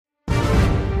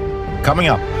Coming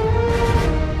up,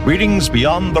 readings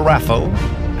beyond the RAFO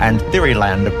and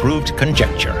Theoryland approved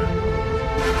conjecture.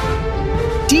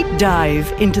 Deep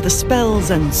dive into the spells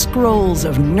and scrolls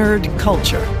of nerd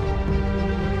culture.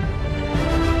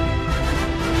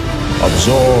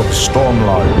 Absorb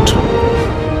Stormlight.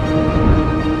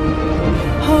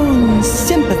 Hone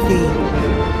sympathy.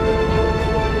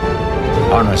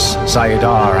 Harness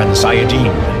Sayadar and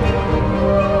Sayadine.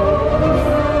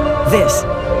 This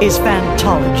is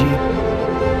Phantology.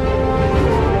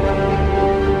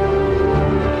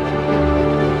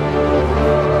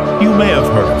 You may have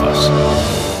heard of us.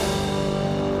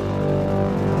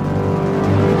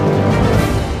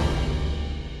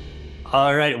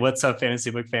 All right, what's up, fantasy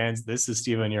book fans? This is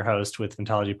Steven, your host with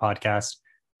Phantology Podcast,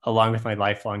 along with my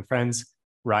lifelong friends,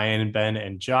 Ryan, Ben,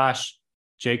 and Josh.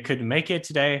 Jake couldn't make it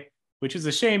today, which is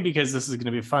a shame because this is going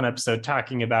to be a fun episode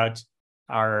talking about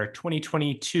our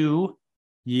 2022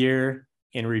 year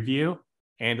in review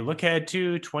and a look ahead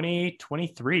to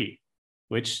 2023,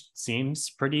 which seems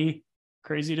pretty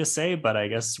crazy to say, but I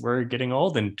guess we're getting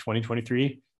old and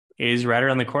 2023 is right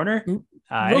around the corner.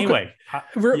 Anyway,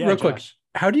 real quick,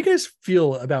 how do you guys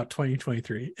feel about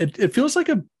 2023? It feels like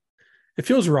it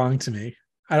feels wrong to me.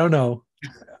 I don't know.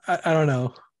 I don't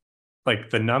know.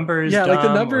 Like the numbers, yeah, like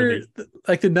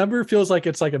the number feels like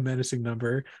it's like a menacing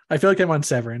number. I feel like I'm on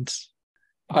Severance.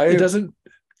 It doesn't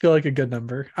feel like a good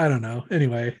number. I don't know.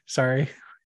 Anyway, sorry.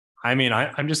 I mean,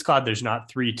 I'm just glad there's not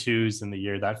 3 2s in the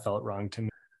year. That felt wrong to me.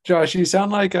 Josh, you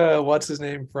sound like what's his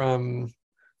name from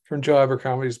Joe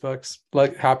Abercrombie's books?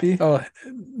 Like Happy? Oh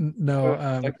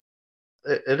no,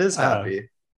 it is Happy.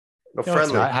 No,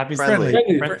 friendly. Happy's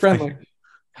Friendly.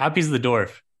 Happy's the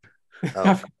dwarf.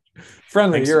 Oh.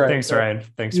 Friendly. Thanks, you're right. Thanks, Ryan.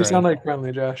 Thanks, You Ryan. sound like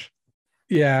Friendly, Josh.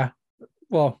 yeah.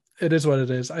 Well, it is what it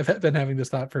is. I've been having this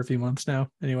thought for a few months now.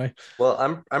 Anyway.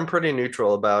 Well, I'm pretty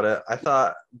neutral about it. I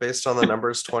thought based on the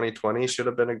numbers, 2020 should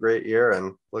have been a great year,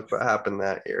 and look what happened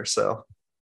that year. So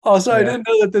Also, I didn't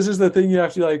know that this is the thing you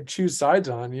have to like choose sides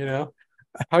on, you know.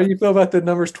 How do you feel about the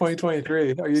numbers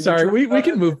 2023? Are you sorry? We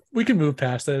can move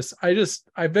past this.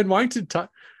 I've been wanting to talk.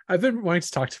 I've been wanting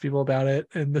to talk to people about it,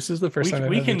 and this is the first time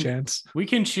I've had a chance. We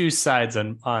can choose sides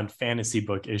on fantasy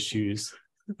book issues.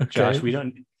 Okay. Josh, we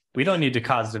don't need to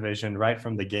cause division right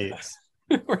from the gates.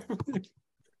 All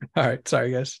right,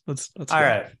 sorry guys. Let's All go.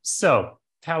 right. So,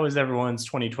 how was everyone's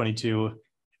 2022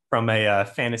 from a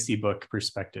fantasy book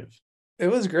perspective? It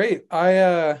was great.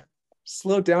 I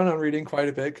slowed down on reading quite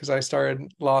a bit because I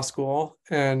started law school,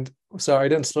 and so I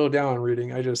didn't slow down on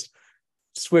reading. I just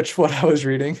switched what I was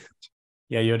reading.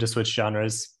 Yeah, you had to switch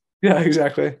genres. Yeah,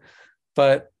 exactly.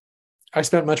 But I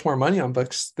spent much more money on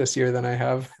books this year than I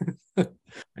have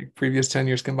like previous 10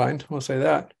 years combined. We'll say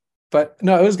that. But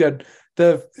no, it was good.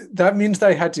 That means that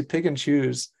I had to pick and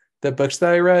choose the books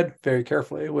that I read very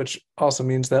carefully, which also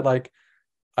means that like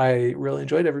I really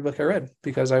enjoyed every book I read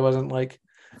because I wasn't like,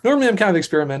 normally I'm kind of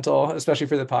experimental, especially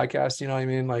for the podcast. You know what I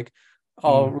mean? Like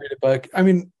I'll read a book. I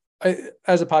mean,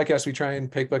 as a podcast, we try and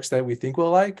pick books that we think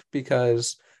we'll like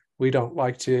because we don't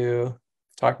like to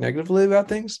talk negatively about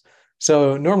things.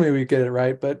 So normally we get it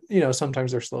right, but you know,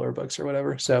 sometimes they're slower books or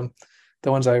whatever. So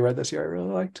the ones I read this year, I really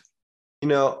liked. You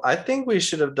know, I think we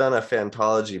should have done a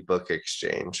Phantology book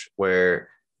exchange where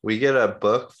we get a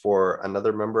book for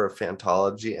another member of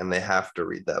Phantology and they have to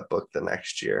read that book the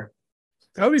next year.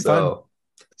 That would be fun.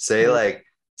 Say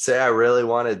I really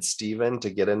wanted Steven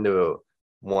to get into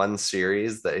one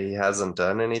series that he hasn't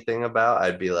done anything about.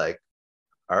 I'd be like,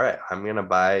 all right, I'm going to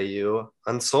buy you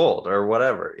Unsold or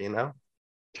whatever, you know?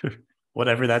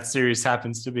 Whatever that series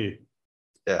happens to be.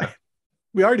 Yeah.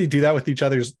 We already do that with each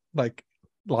other's like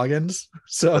logins.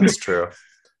 So That's true.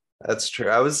 That's true.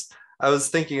 I was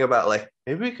thinking about like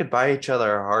maybe we could buy each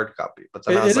other a hard copy, but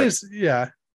then I was like, yeah.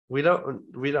 We don't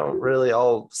really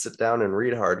all sit down and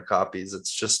read hard copies.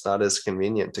 It's just not as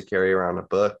convenient to carry around a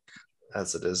book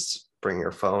as it is bring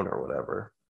your phone or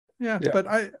whatever. Yeah. But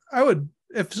I would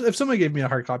if somebody gave me a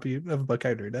hard copy of a book,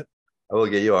 I'd read it. I will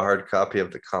get you a hard copy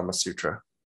of the Kama Sutra.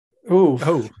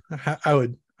 Oh, I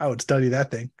would study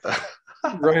that thing.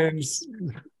 Ryan's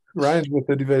with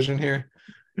the division here.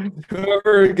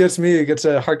 Whoever gets me gets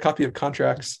a hard copy of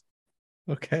Contracts.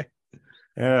 Okay.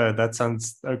 Yeah, that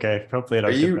sounds okay. Hopefully it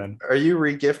don't get banned. Are you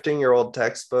regifting your old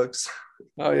textbooks?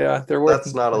 Oh yeah, they're worth.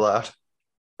 That's not allowed.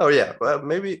 Oh yeah, well,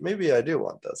 maybe I do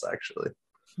want those actually.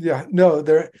 Yeah, no,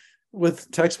 they're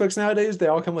with textbooks nowadays. They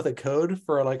all come with a code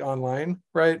for like online,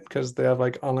 right? Because they have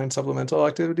like online supplemental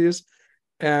activities,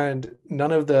 and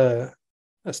none of the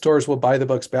stores will buy the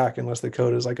books back unless the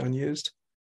code is like unused,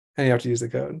 and you have to use the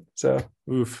code. So,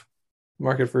 oof,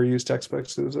 market for used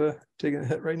textbooks is taking a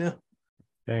hit right now.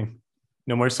 Dang,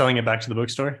 no more selling it back to the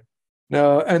bookstore.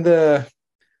 No, and the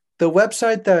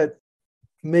website that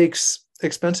makes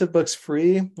expensive books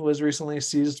free was recently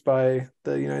seized by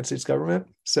the United States government.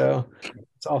 So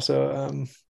it's also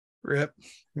Rip.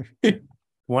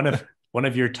 One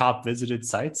of your top visited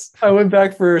sites. I went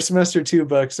back for semester 2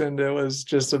 books and it was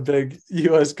just a big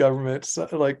US government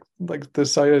like the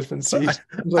site has been seized.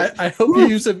 I hope you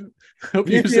use a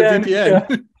VPN. Yeah.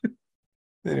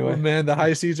 Anyway, Oh, man, the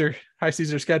high seas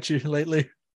are sketchy lately.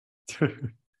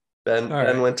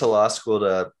 Ben went to law school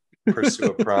to pursue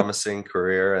a promising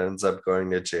career and ends up going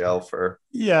to jail for.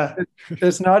 Yeah,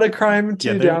 it's not a crime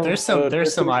to download.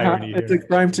 There's some irony. It's a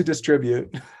crime to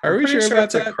distribute. Are we sure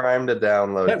about it's a crime to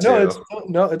download too.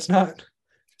 No, it's not.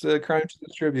 It's a crime to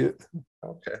distribute.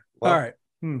 Okay. Well, all right.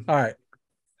 All right.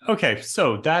 Okay.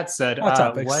 So that said,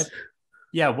 topics.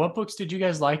 What books did you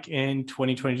guys like in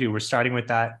 2022? We're starting with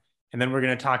that, and then we're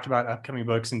going to talk about upcoming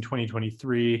books in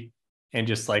 2023 and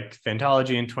just like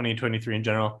Fantology in 2023 in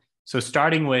general. So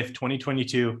starting with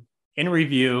 2022 in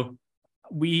review,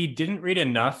 we didn't read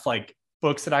enough like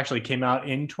books that actually came out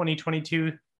in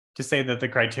 2022 to say that the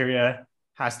criteria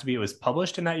has to be it was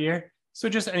published in that year. So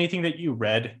just anything that you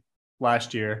read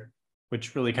last year,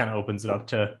 which really kind of opens it up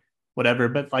to whatever.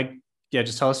 But like, yeah,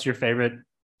 just tell us your favorite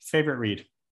read,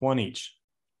 one each.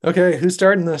 Okay, who's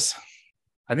starting this?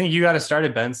 I think you got to start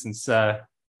it, Ben, since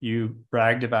you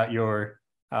bragged about your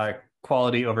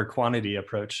quality over quantity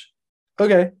approach.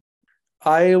 Okay.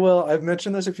 I will. I've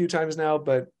mentioned this a few times now,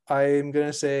 but I'm going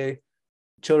to say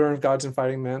Children of Gods and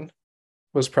Fighting Men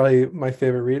was probably my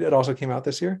favorite read. It also came out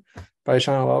this year by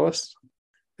Shauna Lawless.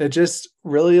 It just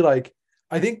really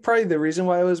I think probably the reason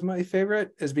why it was my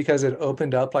favorite is because it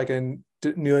opened up like a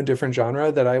new and different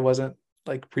genre that I wasn't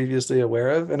like previously aware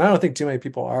of. And I don't think too many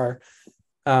people are,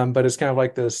 but it's kind of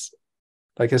like this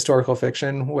like historical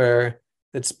fiction where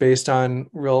it's based on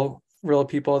real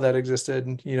people that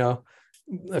existed,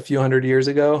 a few hundred years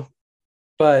ago,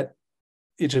 but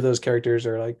each of those characters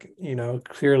are like,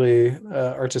 clearly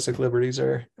artistic liberties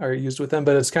are used with them,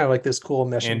 but it's kind of like this cool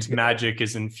mesh. And magic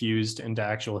is infused into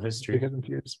actual history.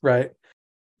 Right.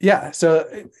 Yeah. So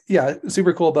yeah,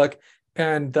 super cool book.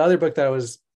 And the other book that I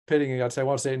was pitting against, I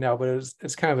won't say it now, but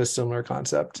it's kind of a similar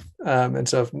concept. And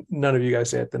so if none of you guys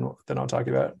say it, then I'll talk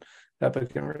about that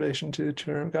book in relation to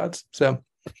Children of Gods. So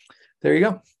there you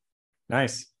go.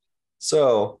 Nice.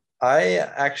 So I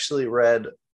actually read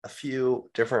a few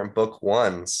different book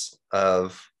ones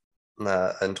of in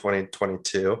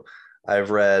 2022.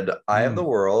 I've read Eye of the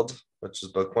World, which is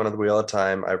book 1 of the Wheel of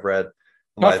Time. I've read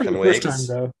Leviathan Wakes.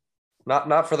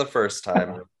 Not for the first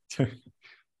time.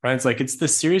 Ryan's like, it's the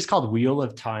series called Wheel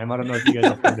of Time. I don't know if you guys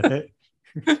have heard of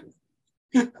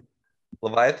it.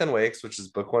 Leviathan Wakes, which is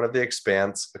book 1 of The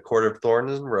Expanse. A Court of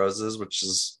Thorns and Roses, which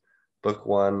is book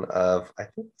 1 of, I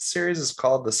think the series is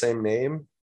called the same name,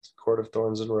 Court of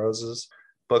Thorns and Roses.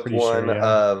 Book Pretty 1 sure, yeah.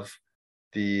 of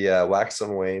the Wax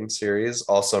and Wayne series,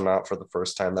 also not for the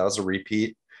first time. That was a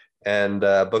repeat. And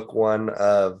book 1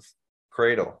 of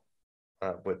Cradle,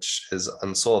 which is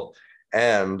unsold.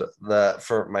 And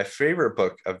for my favorite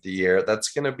book of the year,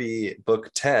 that's going to be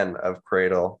book 10 of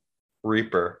Cradle,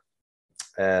 Reaper.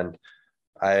 And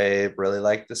I really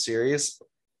like the series.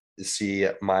 You see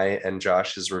my and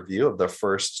Josh's review of the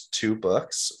first 2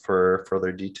 books for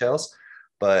further details.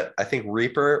 But I think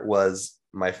Reaper was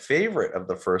my favorite of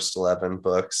the first 11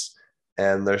 books.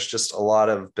 And there's just a lot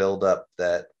of buildup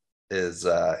that gets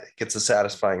a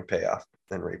satisfying payoff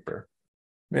in Reaper.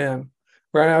 Man,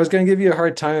 Ryan, I was going to give you a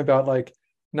hard time about like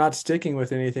not sticking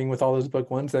with anything with all those book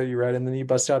 1s that you read. And then you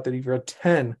bust out that you've read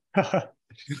 10.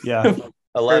 Yeah.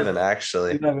 11,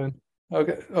 actually. 11.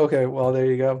 Okay. Well, there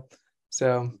you go.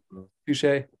 So,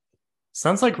 touche.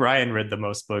 Sounds like Ryan read the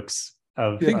most books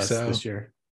of us this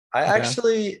year. I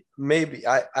actually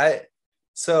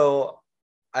so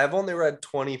I've only read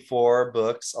 24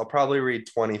 books. I'll probably read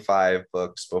 25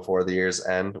 books before the year's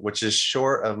end, which is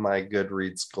short of my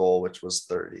Goodreads goal, which was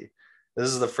 30. This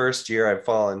is the first year I've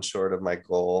fallen short of my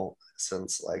goal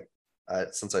since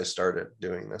I started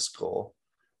doing this goal.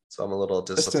 So I'm a little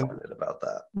disappointed about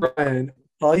that. Ryan,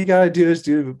 all you gotta do is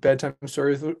do bedtime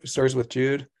stories with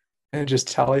Jude and just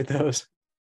tally those.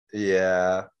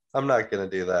 Yeah, I'm not gonna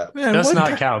do that. Man, does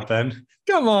not count, Ben.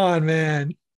 Come on,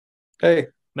 man. Hey,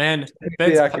 man,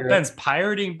 Ben's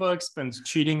pirating books. Ben's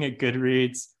cheating at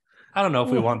Goodreads. I don't know if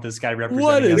we want this guy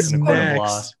representing us in a court of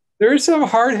law. There's some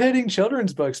hard-hitting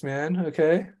children's books, man.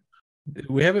 Okay,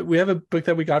 we have a book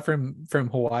that we got from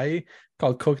Hawaii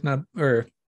called Coconut, or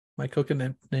My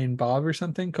Coconut Named Bob or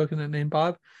something. Coconut Named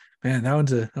Bob. Man, that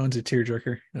one's a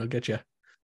tearjerker. It'll get you.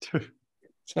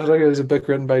 Sounds like it was a book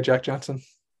written by Jack Johnson.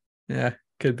 Yeah,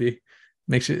 could be.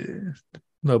 Makes you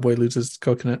Little boy loses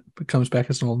coconut, but comes back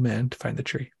as an old man to find the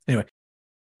tree. Anyway.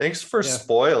 Thanks for Yeah.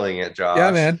 spoiling it, Josh.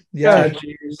 Yeah, man. Yeah, Yeah.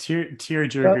 geez. Tear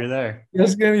jerker there. This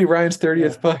is gonna be Ryan's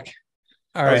 30th Yeah. book.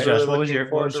 All I right. was really Josh, what was looking your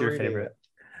forward to your reading favorite? it.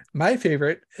 My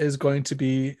favorite is going to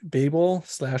be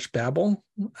Babel/Babel,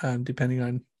 depending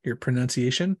on your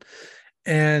pronunciation.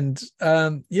 And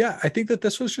yeah, I think that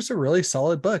this was just a really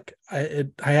solid book.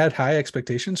 I had high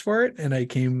expectations for it, and I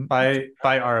came By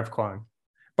R.F. Kuang.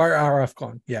 Bar R.F.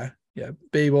 Kuang. Yeah.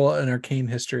 Babel, an Arcane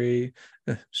History,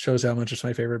 shows how much it's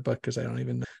my favorite book because I don't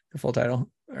even know the full title.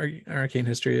 Arcane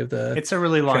History of the It's a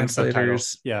really long subtitle.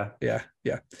 translators. Yeah.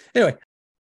 Yeah. Anyway,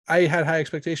 I had high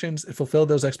expectations. It fulfilled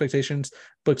those expectations.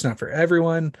 Book's not for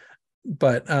everyone,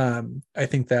 but I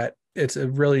think that it's a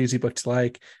really easy book to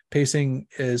like. Pacing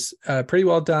is pretty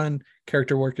well done.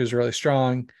 Character work is really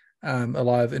strong. A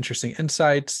lot of interesting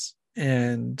insights,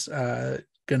 and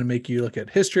going to make you look at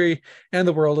history and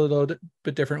the world a little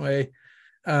bit different way.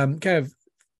 Kind of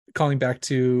calling back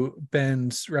to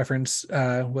Ben's reference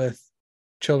with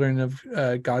Children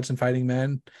of Gods and Fighting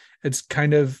Men. It's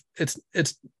kind of it's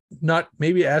not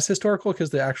maybe as historical because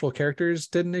the actual characters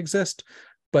didn't exist,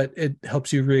 but it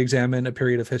helps you re-examine a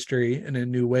period of history in a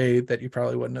new way that you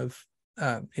probably wouldn't have,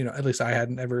 at least I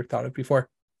hadn't ever thought of before.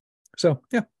 So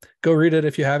yeah, go read it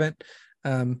if you haven't.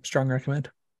 Strong recommend.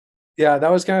 Yeah,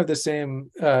 that was kind of the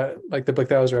same, like the book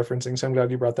that I was referencing. So I'm glad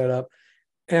you brought that up.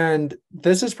 And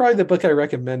this is probably the book I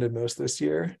recommended most this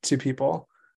year to people.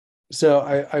 So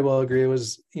I will agree it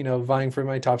was, vying for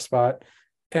my top spot.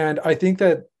 And I think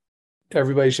that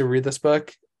everybody should read this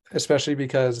book, especially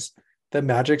because the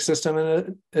magic system in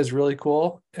it is really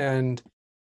cool. And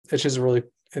it's just a really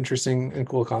interesting and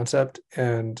cool concept.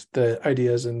 And the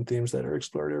ideas and themes that are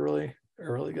explored are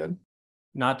really good.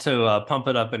 Not to pump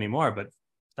it up anymore, but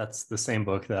that's the same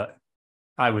book that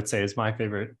I would say is my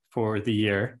favorite for the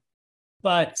year.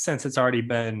 But since it's already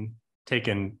been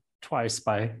taken twice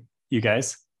by you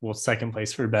guys, well, second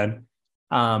place for Ben,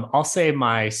 I'll say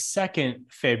my second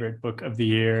favorite book of the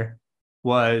year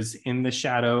was In the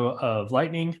Shadow of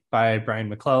Lightning by Brian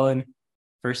McClellan,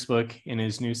 first book in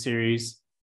his new series.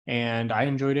 And I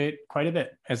enjoyed it quite a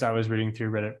bit as I was reading through,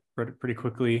 read it pretty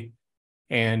quickly,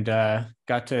 and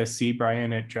got to see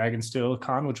Brian at Dragonsteel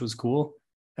Con, which was cool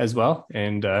as well.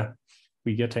 And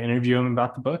we get to interview him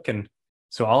about the book. And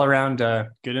so all around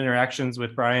good interactions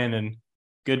with Brian and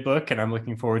good book. And I'm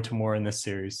looking forward to more in this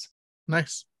series.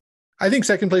 Nice. I think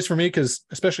second place for me,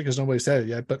 especially because nobody said it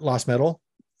yet, but Lost Metal.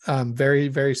 Very,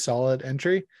 very solid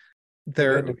entry.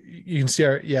 There you can see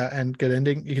and good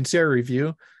ending. You can see our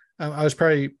review. I was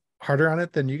probably harder on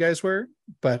it than you guys were,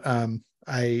 but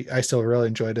I still really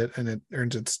enjoyed it, and it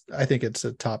earns I think it's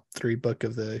a top 3 book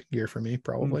of the year for me,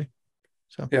 probably.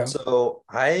 So yeah. So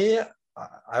I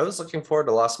was looking forward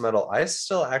to Lost Metal. I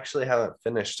still actually haven't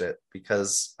finished it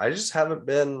because I just haven't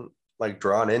been like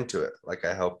drawn into it like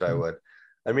I hoped I would.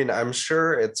 I mean, I'm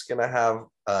sure it's gonna have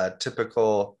a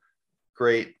typical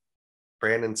great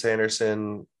Brandon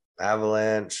Sanderson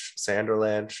avalanche,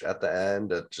 Sanderlanche at the end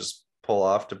to just pull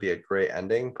off to be a great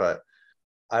ending, but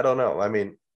I don't know. I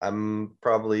mean, I'm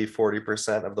probably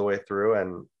 40% of the way through,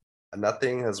 and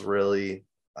nothing has really,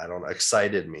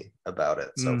 excited me about it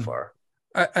so far.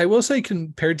 I will say,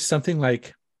 compared to something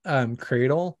like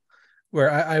Cradle,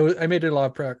 where I made a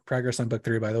lot of progress on book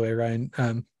 3, by the way,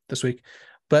 Ryan, this week,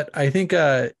 but I think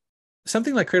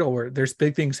something like Cradle, where there's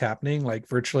big things happening, like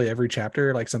virtually every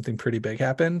chapter, like something pretty big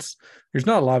happens. There's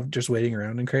not a lot of just waiting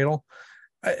around in Cradle.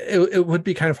 It would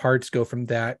be kind of hard to go from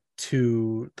that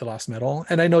to the Lost Metal.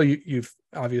 And I know you've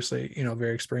obviously,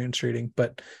 very experienced reading,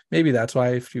 but maybe that's why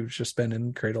if you've just been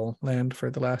in Cradle land for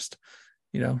the last,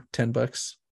 10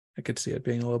 books, I could see it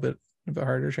being a little bit of a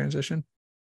harder transition.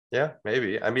 Yeah,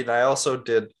 maybe. I mean, I also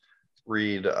did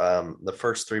read the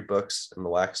first 3 books in the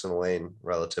Wax and Wane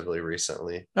relatively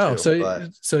recently. Oh, too,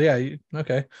 so yeah,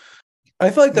 okay. I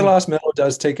feel like the Lost Metal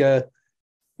does take a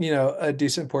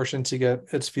decent portion to get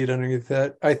its feet underneath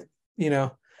it.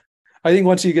 I think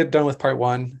once you get done with part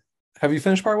 1, have you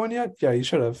finished part 1 yet? Yeah, you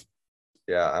should have.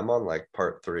 Yeah, I'm on like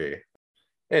part 3.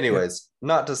 Anyways,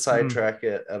 not to sidetrack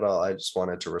it at all. I just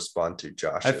wanted to respond to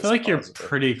Josh. I feel like you're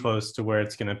pretty close to where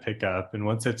it's going to pick up. And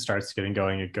once it starts getting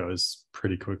going, it goes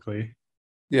pretty quickly.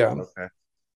 Yeah. Okay.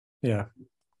 Yeah.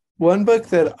 One book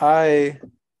that I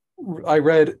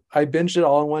read, I binged it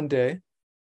all in one day,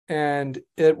 and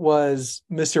it was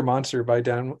Mr. Monster by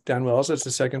Dan Wells. It's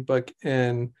the second book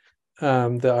in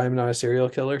the I'm Not a Serial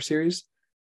Killer series.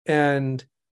 And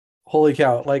holy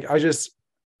cow, like I just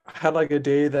had like a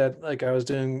day that like I was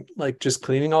doing like just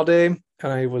cleaning all day, and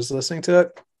I was listening to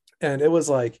it, and it was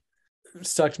like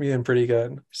sucked me in pretty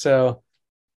good. So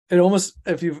it almost,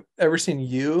 if you've ever seen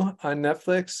You on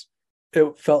Netflix,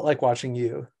 it felt like watching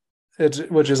You,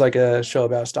 which is like a show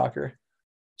about a stalker.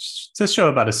 It's a show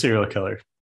about a serial killer.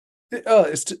 Oh,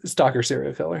 it's stalker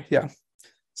serial killer. Yeah.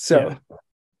 So,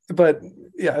 but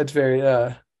yeah, it's very,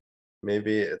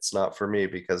 Maybe it's not for me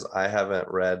because I haven't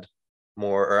read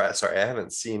I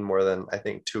haven't seen more than I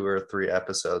think 2 or 3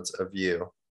 episodes of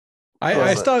You.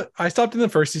 I stopped in the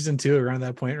first season too around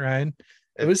that point, Ryan.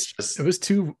 It was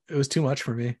too much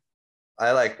for me.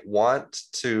 I like want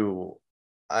to,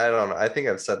 I don't know, I think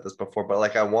I've said this before, but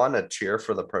like I want to cheer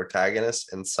for the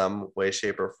protagonist in some way,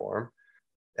 shape, or form.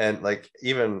 And like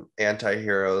even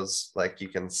anti-heroes, like you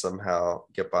can somehow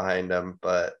get behind him,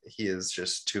 but he is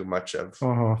just too much of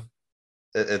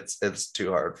it's too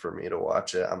hard for me to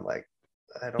watch it. I'm like,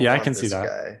 I can see that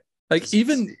guy. Like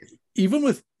even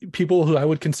with people who I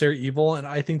would consider evil, and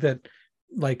I think that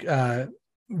like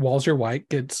Walter White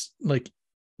gets, like,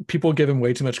 people give him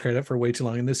way too much credit for way too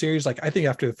long in the series. Like I think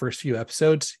after the first few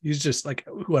episodes, he's just like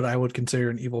what I would consider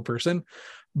an evil person,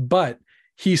 but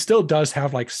he still does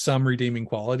have like some redeeming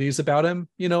qualities about him.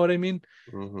 You know what I mean?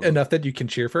 Mm-hmm. Enough that you can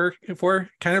cheer for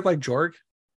kind of like Jorg.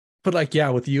 But like, yeah,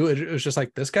 with you, it was just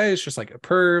like, this guy is just like a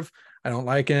perv. I don't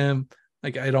like him.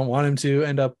 Like, I don't want him to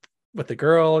end up with the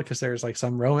girl because there's like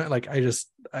some romance. Like,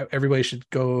 everybody should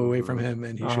go away from him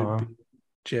and he should be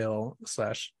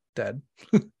jail/dead.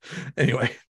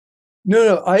 Anyway.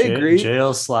 No, I agree.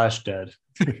 Jail/dead.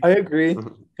 I agree.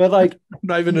 But like,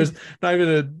 not even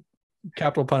a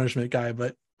capital punishment guy,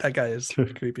 but that guy is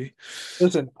creepy.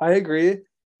 Listen, I agree.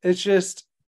 It's just,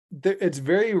 it's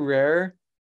very rare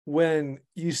when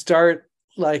you start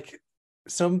like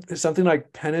something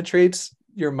like penetrates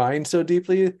your mind so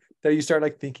deeply that you start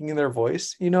like thinking in their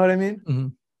voice. You know what I mean? Mm-hmm.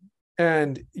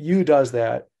 And You does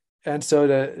that. And so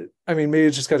maybe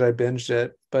it's just because I binged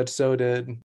it, but so did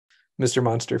Mr.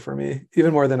 Monster for me,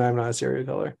 even more than I'm Not a Serial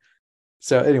Killer.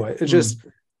 So anyway, it's just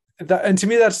that, and to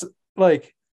me that's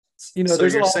like, you know, so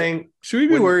you're saying, should we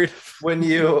be worried when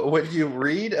you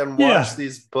read and watch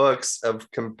these books of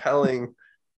compelling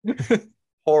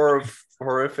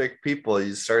horrific people,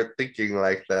 you start thinking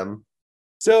like them?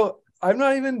 So I'm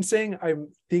not even saying I'm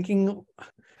thinking.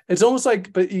 It's almost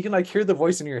like, but you can like hear the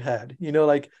voice in your head, you know,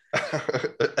 like.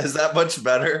 Is that much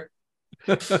better?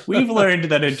 We've learned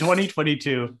that in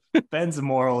 2022, Ben's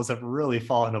morals have really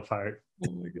fallen apart.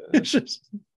 Oh my gosh.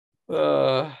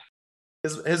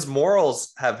 His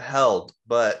morals have held,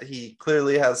 but he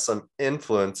clearly has some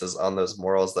influences on those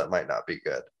morals that might not be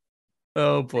good.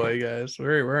 Oh boy, guys,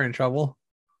 we're in trouble.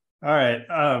 All right.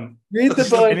 Read the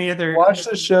book, watch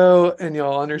the show, and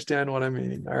you'll understand what I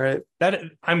mean. All right.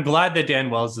 I'm glad that Dan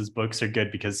Wells' books are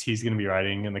good because he's going to be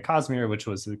writing in the Cosmere, which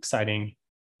was exciting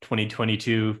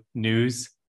 2022 news.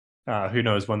 Who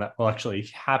knows when that will actually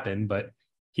happen, but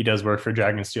he does work for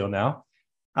Dragonsteel now.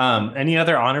 Any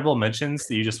other honorable mentions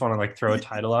that you just want to like throw a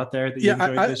title out there that you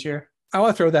enjoyed this year? I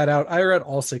want to throw that out. I read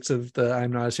all 6 of the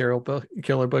I'm Not a Serial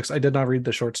Killer books. I did not read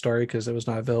the short story because it was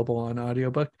not available on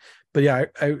audiobook. But yeah,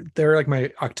 they're like my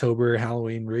October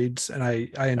Halloween reads, and I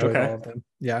enjoyed all of them.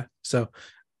 Yeah, so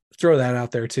throw that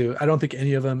out there too. I don't think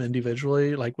any of them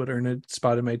individually like would earn a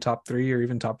spot in my top 3 or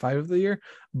even top 5 of the year,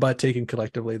 but taken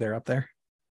collectively, they're up there.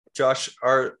 Josh,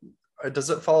 does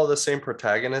it follow the same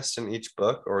protagonist in each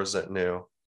book, or is it new?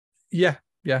 Yeah,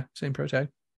 same protag.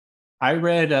 I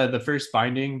read The First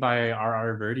Binding by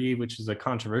R.R. Verdi, which is a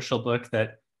controversial book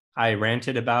that I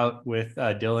ranted about with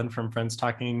Dylan from Friends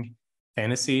Talking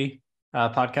Fantasy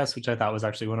podcast, which I thought was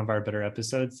actually one of our better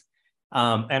episodes.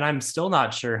 And I'm still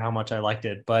not sure how much I liked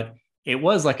it, but it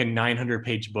was like a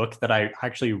 900-page book that I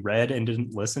actually read and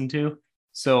didn't listen to.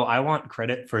 So I want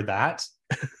credit for that.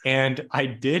 And I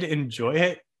did enjoy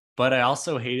it, but I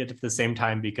also hate it at the same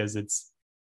time because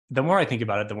the more I think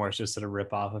about it, the more it's just sort of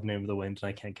rip off of Name of the Wind, and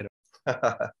I can't get it.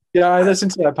 Yeah, I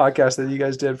listened to that podcast that you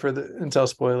guys did for the Intel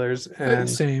spoilers, and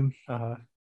same. But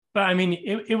I mean,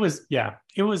 it was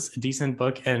a decent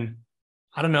book, and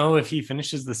I don't know if he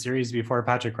finishes the series before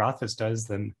Patrick Rothfuss does,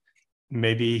 then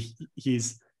maybe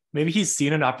he's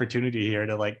seen an opportunity here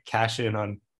to like cash in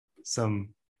on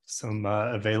some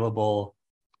available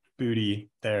booty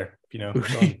there, you know.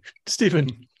 Stephen,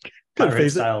 could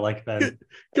phrase style like Ben.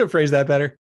 Could phrase that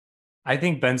better. I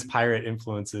think Ben's pirate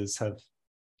influences have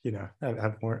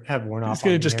worn off. He's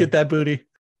gonna just get that booty.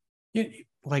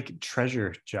 Like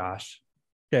treasure, Josh.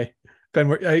 Okay,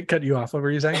 Ben, I cut you off. What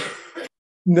were you saying?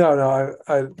 No,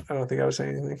 I don't think I was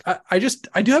saying anything. I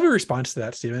do have a response to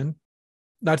that, Stephen.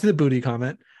 Not to the booty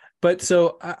comment, but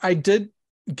so I did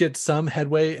get some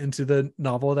headway into the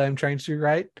novel that I'm trying to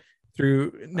write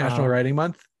through National Writing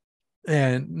Month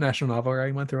and National Novel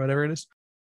Writing Month or whatever it is.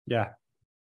 Yeah.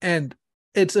 And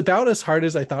it's about as hard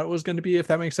as I thought it was going to be, if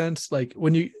that makes sense. Like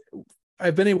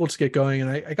I've been able to get going, and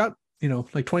I got,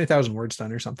 like 20,000 words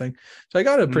done or something. So I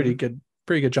got a pretty good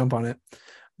jump on it.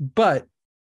 But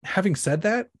having said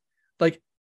that, like,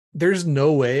 there's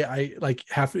no way I like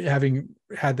having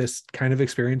had this kind of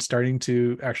experience starting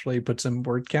to actually put some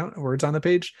words on the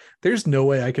page. There's no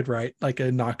way I could write like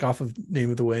a knockoff of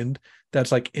Name of the Wind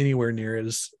that's like anywhere near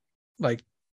as like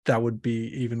that would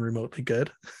be even remotely good.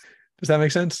 Does that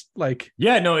make sense? Like,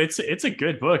 yeah, no, it's a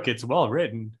good book. It's well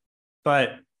written,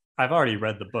 but I've already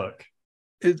read the book.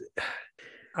 I've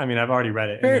already read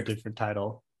it in a different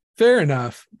title. Fair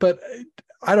enough, but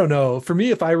I don't know. For me,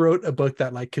 if I wrote a book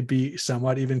that like could be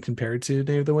somewhat even compared to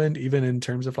Name of the Wind, even in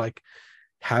terms of like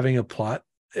having a plot,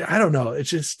 I don't know. It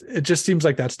just seems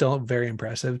like that's still very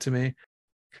impressive to me.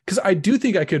 Because I do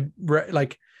think I could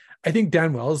I think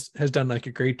Dan Wells has done like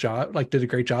a great job, like did a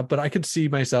great job, but I could see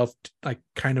myself like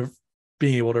kind of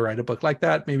being able to write a book like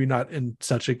that, maybe not in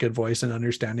such a good voice and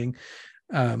understanding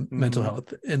mental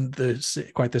health in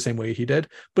quite the same way he did,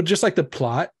 but just like the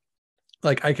plot,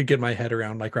 like I could get my head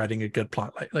around like writing a good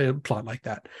plot like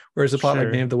that. Whereas a plot like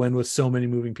Name of the Wind with so many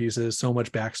moving pieces, so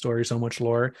much backstory, so much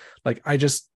lore, like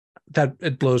that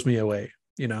it blows me away,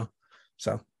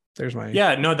 So there's my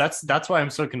that's why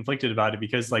I'm so conflicted about it,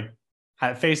 because like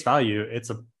at face value, it's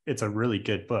a really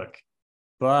good book,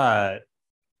 but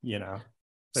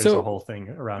there's a whole thing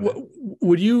around it.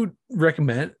 Would you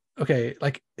recommend? Okay,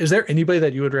 like, is there anybody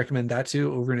that you would recommend that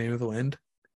to over Name of the Wind?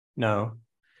 No.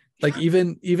 Like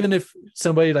even if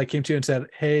somebody like came to you and said,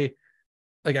 "Hey,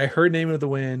 like I heard Name of the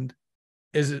Wind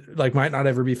is like might not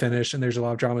ever be finished, and there's a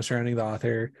lot of drama surrounding the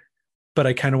author, but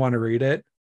I kind of want to read it."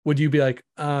 Would you be like,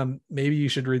 maybe you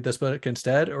should read this book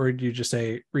instead, or would you just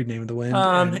say read Name of the Wind?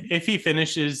 If he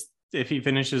finishes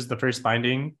the first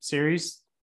Binding series,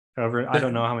 however, I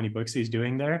don't know how many books he's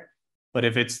doing there, but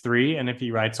if it's 3 and if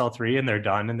he writes all 3 and they're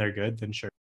done and they're good, then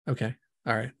sure. Okay,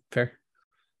 all right, fair.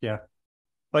 Yeah.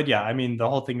 But yeah, the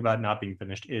whole thing about not being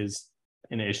finished is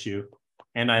an issue.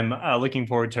 And I'm looking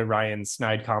forward to Ryan's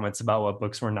snide comments about what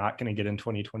books we're not going to get in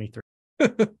 2023.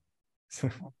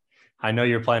 I know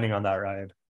you're planning on that,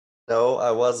 Ryan. No,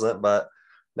 I wasn't. But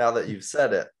now that you've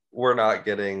said it, we're not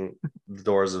getting the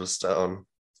Doors of Stone.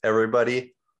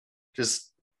 Everybody,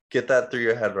 just get that through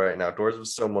your head right now. Doors of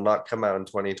Stone will not come out in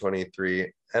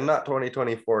 2023 and not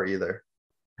 2024 either.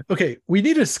 Okay, we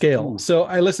need a scale. Ooh. So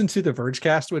I listened to the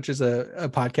Vergecast, which is a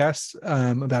podcast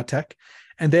about tech,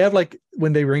 and they have like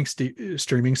when they rank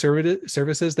streaming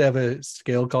services, they have a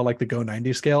scale called like the Go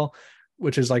 90 scale,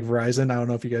 which is like Verizon. I don't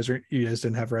know if you guys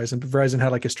didn't have Verizon, but Verizon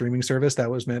had like a streaming service that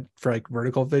was meant for like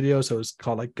vertical video, so it was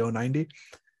called like Go 90. Is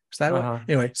that what?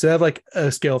 Anyway? So they have like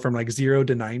a scale from like 0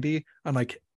 to 90 on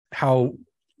like how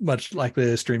much like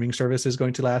the streaming service is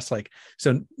going to last. Like,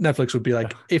 so Netflix would be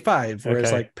like a 5,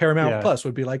 whereas like Paramount Plus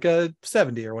would be like a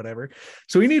 70 or whatever.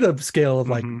 So we need a scale of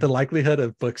like the likelihood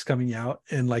of books coming out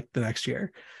in like the next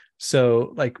year.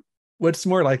 So like, what's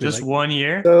more likely? Just 1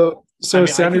 year. So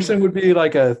Sanderson would be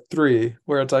like a 3,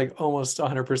 where it's like almost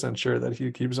 100% sure that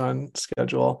he keeps on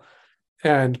schedule,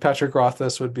 and Patrick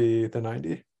Rothfuss would be the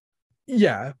 90.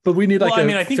 Yeah, but we need like.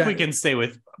 I think we can say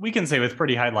with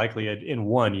pretty high likelihood in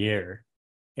 1 year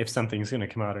if something's going to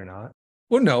come out or not.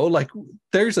 Well, no, like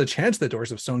there's a chance that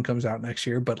Doors of Stone comes out next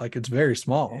year, but like it's very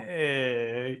small.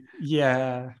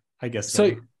 Yeah, I guess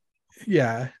so.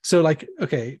 Yeah, so like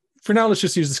okay. For now, let's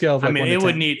just use the scale of like it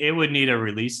would need a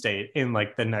release date in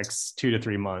like the next 2 to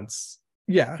 3 months.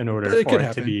 Yeah. In order for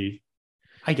it to be,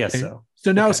 I guess so.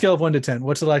 So now a scale of 1 to 10.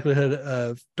 What's the likelihood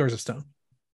of Doors of Stone?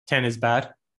 10 is bad.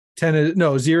 10 is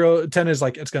no 0. 10 is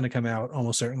like it's going to come out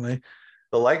almost certainly.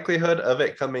 The likelihood of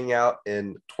it coming out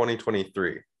in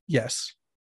 2023. Yes.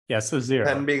 Yeah. So 0.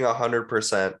 10 being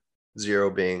 100%,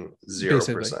 0 being 0%.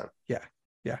 Basically. Yeah.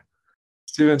 Yeah.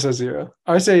 Steven says 0.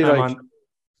 I say 0.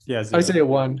 I say a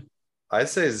 1. I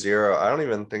say 0. I don't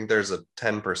even think there's a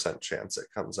 10% chance it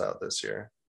comes out this year.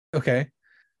 Okay.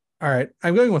 All right.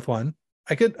 I'm going with 1.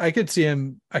 I could see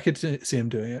him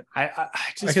doing it. I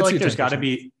just feel like there's got to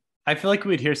be. I feel like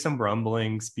we'd hear some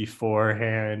rumblings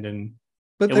beforehand,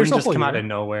 but it wouldn't just come out of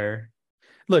nowhere.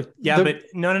 Look, but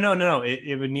no.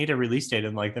 It would need a release date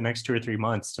in like the next 2 or 3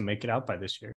 months to make it out by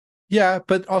this year. Yeah,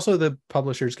 but also the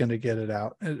publisher's going to get it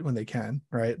out when they can,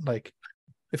 right? Like.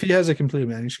 If he has a complete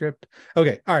manuscript.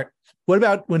 Okay. All right. What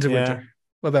about Winds of Winter?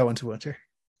 What about Winds of Winter?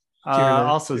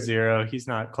 Also 0. He's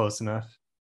not close enough.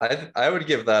 I would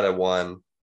give that a 1.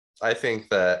 I think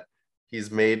that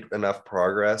he's made enough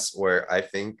progress where I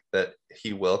think that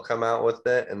he will come out with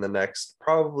it in the next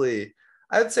probably,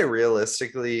 I would say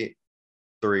realistically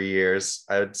 3 years.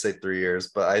 I would say 3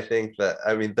 years, but I think that,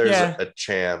 there's a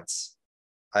chance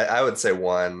I would say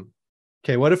one.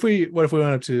 Okay, what if we went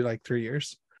up to like 3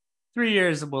 years? 3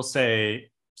 years, we'll say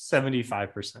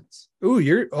 75% Ooh,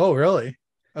 really?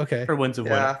 Okay. for Winds of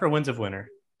Yeah. Winter. For Winds of Winter.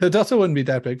 The delta wouldn't be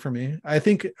that big for me. I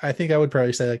think I would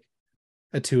probably say like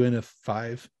a 2 and a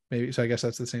 5, maybe. So I guess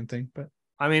that's the same thing. But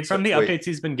I mean, from So, the wait. updates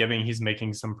he's been giving, he's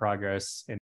making some progress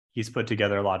and he's put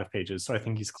together a lot of pages. So I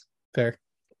think he's fair.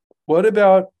 What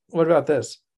about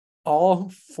this? All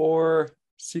 4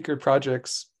 secret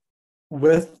projects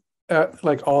with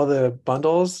like all the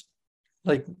bundles,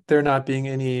 like there not being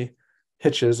any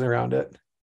hitches around it.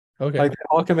 Okay. Like they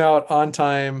all come out on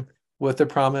time with the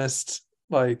promised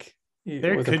like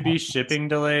there with the could be promised- shipping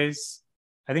delays.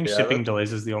 I think Yeah, shipping that-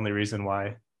 delays is the only reason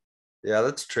why. Yeah,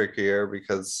 that's trickier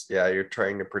because you're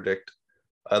trying to predict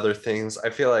other things.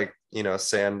 I feel like,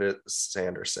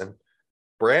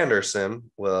 Branderson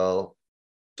will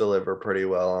deliver pretty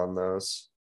well on those.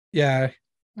 Yeah,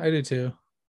 I do too.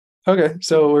 Okay,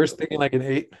 so we're thinking like an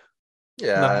 8.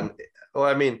 Yeah, No. and well,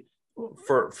 I mean,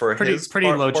 for Pretty his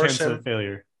low chance portion, of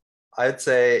failure. I'd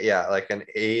say like an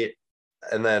 8,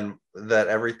 and then that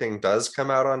everything does come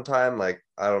out on time, like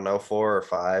I don't know, 4 or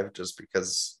 5, just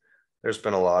because there's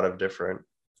been a lot of different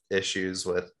issues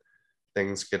with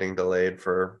things getting delayed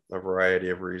for a variety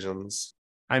of reasons.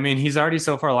 I mean, he's already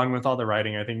so far along with all the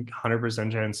writing. I think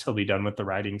 100% chance he'll be done with the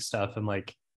writing stuff, and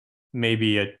like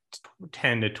maybe a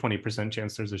 10 to 20%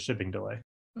 chance there's a shipping delay.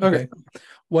 Okay.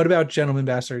 What about Gentleman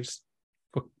Bastards?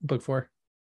 Book 4.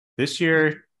 This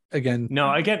year, Again.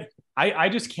 no, again, I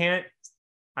just can't.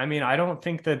 I mean, I don't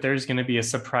think that there's going to be a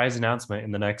surprise announcement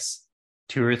in the next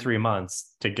 2 or 3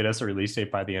 months to get us a release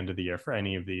date by the end of the year for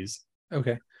any of these.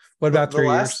 Okay. What about 3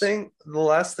 years? The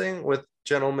last thing with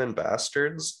Gentleman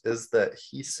Bastards is that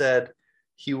he said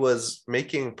he was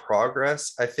making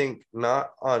progress, I think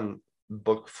not on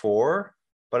book 4,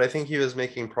 but I think he was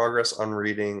making progress on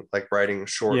writing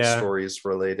short stories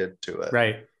related to it.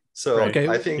 Right. So Right. Okay.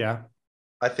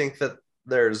 I think that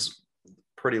there's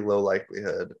pretty low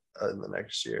likelihood in the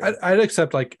next year. I'd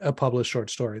accept like a published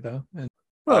short story though. And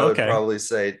I would okay. probably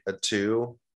say a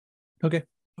 2. okay.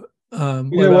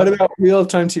 What about Wheel of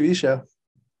Time TV show?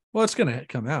 Well, it's gonna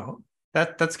come out.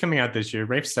 That's coming out this year.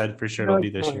 Rafe said for sure it'll be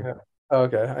this year. Oh,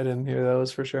 okay, I didn't hear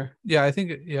those for sure. Yeah, I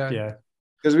think Yeah.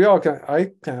 Because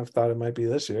I kind of thought it might be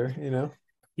this year,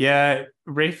 Yeah.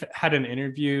 Rafe had an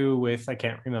interview with, I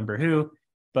can't remember who,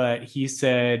 but he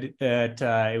said that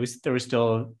there was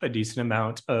still a decent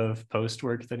amount of post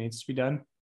work that needs to be done.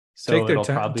 So take their it'll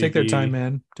time. probably Take their be- time,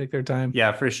 man. Take their time.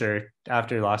 Yeah, for sure.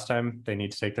 After last time, they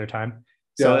need to take their time.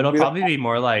 So Yeah, it'll we- probably be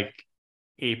more like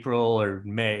April or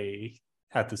May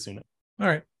at the soonest. All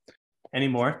right. Any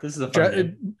more? This is a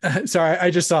fun game. Sorry,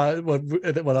 I just saw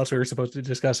what else we were supposed to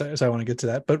discuss, so I want to get to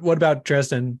that. But what about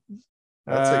Dresden?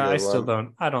 That's a good I still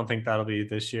one. I don't think that'll be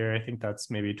this year. I think that's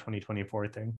maybe a 2024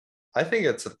 thing. I think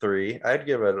it's a 3. I'd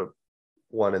give it a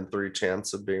 1 in 3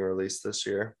 chance of being released this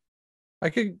year. I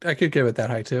could give it that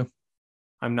high too.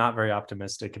 I'm not very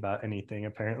optimistic about anything,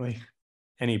 apparently.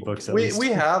 Any books at We least.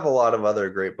 have a lot of other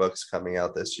great books coming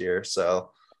out this year,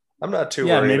 so I'm not too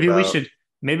Yeah, worried. maybe we about- should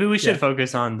Yeah.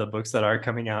 focus on the books that are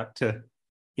coming out to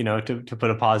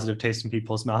put a positive taste in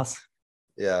people's mouths.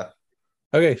 Yeah.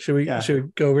 Okay, should we Yeah.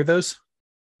 go over those?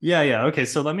 Yeah. Okay,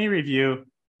 so let me review.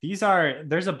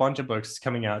 There's a bunch of books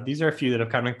coming out. These are a few that have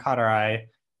kind of caught our eye.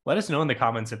 Let us know in the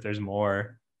comments if there's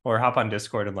more, or hop on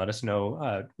Discord and let us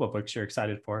know what books you're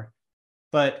excited for.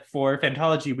 But for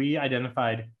Fantology, we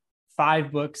identified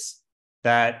 5 books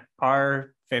that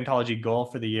our Fantology goal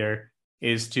for the year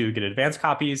is to get advanced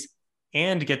copies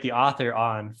and get the author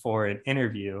on for an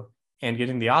interview. And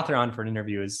getting the author on for an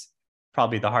interview is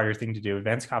probably the harder thing to do.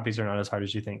 Advanced copies are not as hard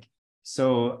as you think.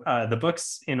 So the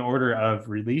books in order of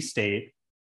release date,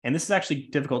 and this is actually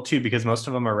difficult too, because most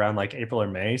of them are around like April or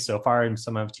May so far, and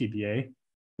some have TBA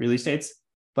release dates.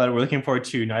 But we're looking forward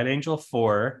to Night Angel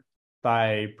 4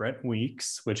 by Brent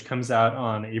Weeks, which comes out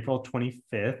on April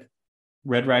 25th.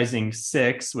 Red Rising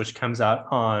 6, which comes out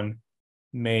on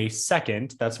May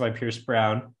 2nd. That's by Pierce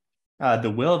Brown.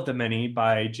 The Will of the Many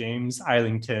by James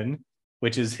Islington,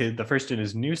 which is the first in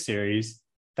his new series.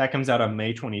 That comes out on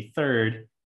May 23rd.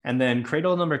 And then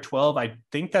Cradle number 12, I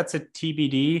think that's a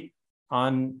TBD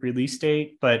on release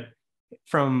date. But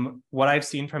from what I've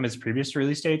seen from his previous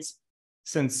release dates,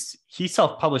 since he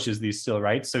self-publishes these still,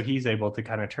 right? So he's able to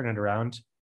kind of turn it around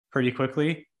pretty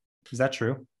quickly. Is that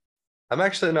true? I'm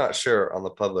actually not sure on the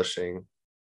publishing.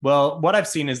 Well, what I've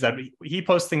seen is that he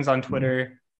posts things on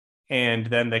Twitter and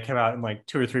then they come out in like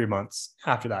 2 or 3 months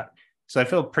after that. So I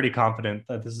feel pretty confident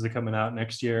that this is coming out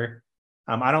next year.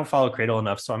 I don't follow Cradle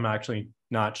enough, so I'm actually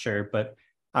not sure, but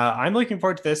I'm looking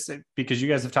forward to this because you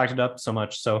guys have talked it up so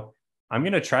much. So I'm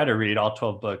going to try to read all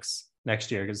 12 books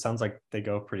next year because it sounds like they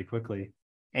go pretty quickly.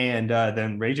 And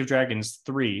then Rage of Dragons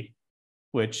 3,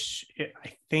 which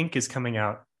I think is coming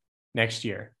out next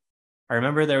year. I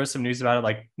remember there was some news about it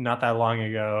like not that long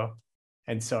ago.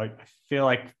 And so I feel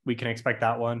like we can expect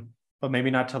that one, but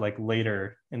maybe not till like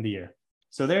later in the year.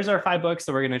 So there's our 5 books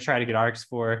that we're going to try to get arcs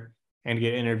for and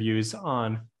get interviews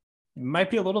on. It might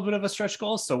be a little bit of a stretch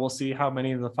goal, so we'll see how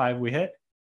many of the 5 we hit.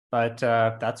 But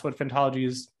that's what Phantology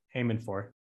is aiming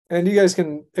for. And you guys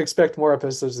can expect more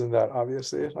episodes than that,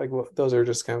 obviously. Like those are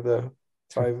just kind of the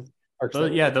 5 arcs.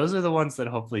 Those are the ones that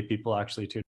hopefully people actually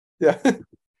tune. Yeah.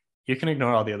 You can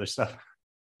ignore all the other stuff.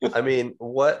 I mean,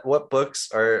 what books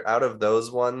are out of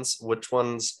those ones? Which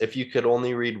ones, if you could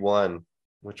only read one,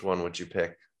 which one would you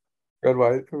pick? Red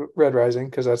Rising,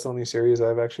 because that's the only series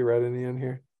I've actually read any in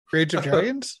here. Rage of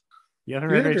Dragons? You haven't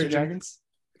read Rage of Dragons?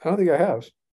 I don't think I have.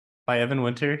 By Evan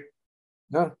Winter?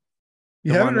 No.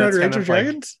 You haven't read Rage of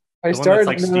Dragons? I started.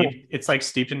 It's like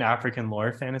steeped in African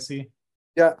lore fantasy.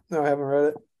 Yeah, no, I haven't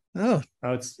read it. Oh,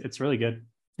 it's really good.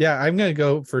 Yeah, I'm gonna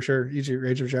go for sure.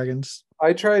 Rage of Dragons.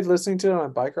 I tried listening to it on a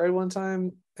bike ride one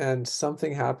time, and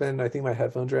something happened. I think my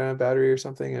headphones ran out of battery or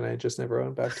something, and I just never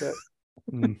went back to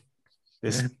it.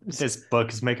 This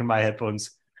book is making my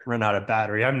headphones run out of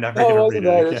battery. I'm never gonna read it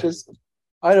again. It's just,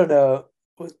 I don't know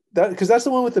that, because that's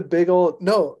the one with the big old.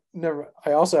 No, never.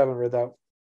 I also haven't read that.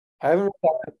 I haven't read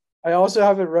that. I also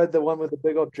haven't read the one with the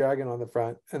big old dragon on the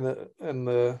front and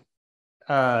the.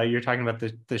 You're talking about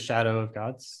the Shadow of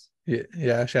Gods.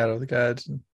 Yeah, Shadow of the Gods.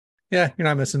 Yeah, you're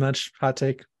not missing much. Hot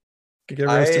take. Could get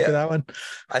roasted for that one.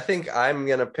 I think I'm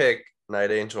gonna pick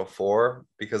Night Angel 4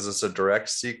 because it's a direct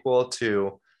sequel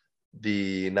to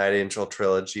the Night Angel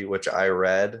trilogy, which I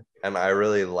read and I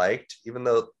really liked, even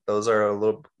though those are a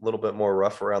little bit more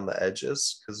rough around the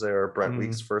edges because they are Brent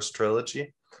Week's first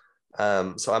trilogy.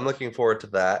 So I'm looking forward to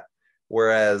that.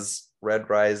 Whereas Red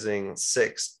Rising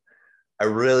 6, I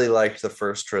really liked the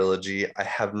first trilogy. I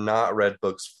have not read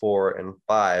books 4 and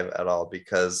 5 at all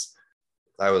because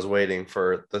I was waiting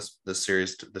for this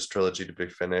trilogy to be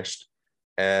finished,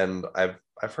 and I've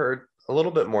heard a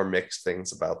little bit more mixed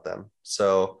things about them.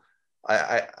 So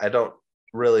I don't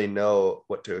really know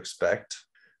what to expect.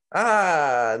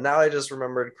 Now I just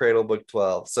remembered Cradle Book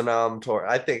 12. So now I'm torn.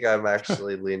 I think I'm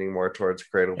actually leaning more towards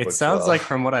Cradle Book 12. It sounds like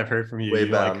from what I've heard from you, you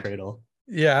like Cradle.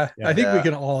 Yeah, I think we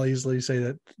can all easily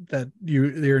say that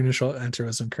your initial answer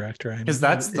was incorrect, right? Because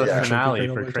that's the finale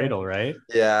for Cradle, right?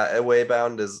 Yeah,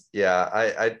 Waybound is. Yeah,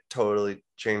 I totally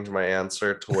changed my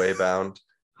answer to Waybound.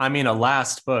 I mean, a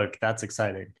last book. That's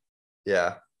exciting.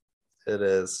 Yeah, it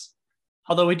is.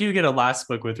 Although we do get a last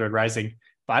book with Red Rising,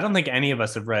 but I don't think any of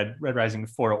us have read Red Rising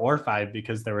 4 or 5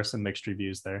 because there were some mixed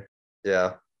reviews there.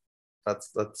 Yeah,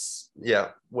 that's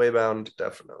Waybound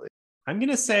definitely. I'm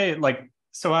gonna say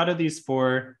so out of these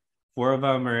four of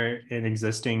them are in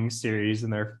existing series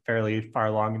and they're fairly far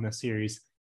along in the series.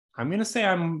 I'm gonna say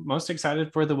I'm most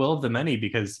excited for The Will of the Many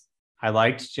because I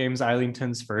liked James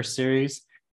Islington's first series,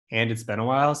 and it's been a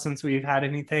while since we've had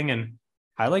anything, and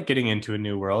I like getting into a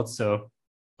new world. So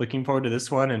looking forward to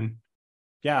this one, and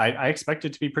yeah, I expect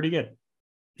it to be pretty good.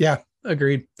 Yeah,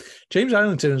 agreed. James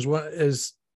Islington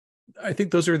is I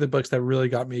think those are the books that really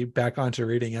got me back onto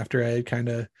reading after I had kind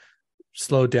of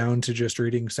slowed down to just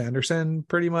reading Sanderson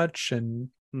pretty much and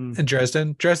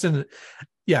Dresden.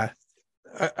 Yeah,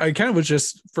 I kind of was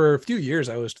just, for a few years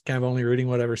I was kind of only reading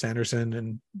whatever Sanderson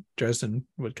and Dresden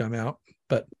would come out,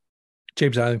 but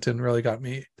James Islington really got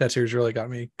me. That series really got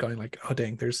me going like, oh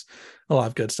dang, there's a lot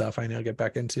of good stuff I need to get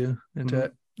back into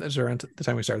it. That's around the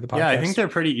time we started the podcast. Yeah, I think they're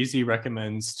pretty easy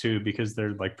recommends too because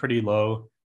they're like pretty low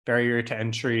barrier to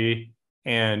entry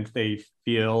and they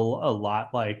feel a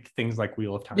lot like things like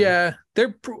Wheel of Time. Yeah, they're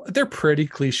pretty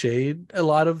cliched, a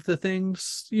lot of the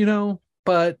things,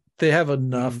 but they have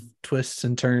enough twists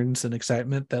and turns and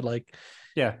excitement that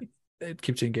it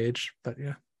keeps you engaged. But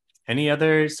yeah. Any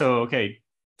other? So okay,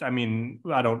 I mean,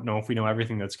 I don't know if we know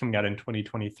everything that's coming out in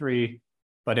 2023,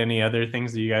 but any other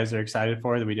things that you guys are excited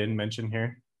for that we didn't mention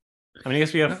here? I mean, I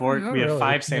guess we have have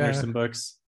 5 Sanderson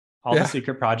books, all the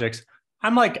secret projects.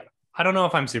 I don't know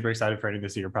if I'm super excited for any of the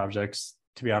secret projects,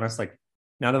 to be honest. Like,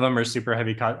 none of them are super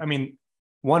heavy. I mean,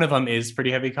 one of them is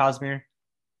pretty heavy Cosmere,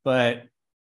 but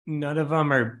none of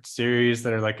them are series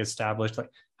that are like established. Like,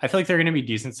 I feel like they're going to be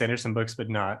decent Sanderson books, but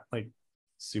not like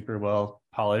super well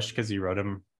polished because he wrote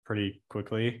them pretty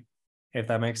quickly, if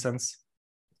that makes sense.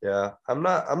 Yeah, I'm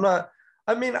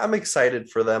excited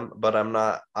for them, but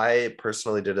I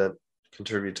personally didn't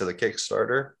contribute to the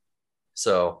Kickstarter.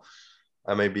 So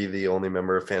I may be the only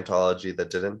member of Phantology that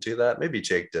didn't do that. Maybe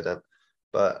Jake didn't,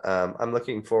 but I'm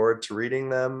looking forward to reading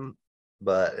them.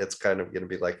 but it's kind of going to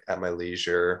be like at my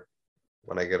leisure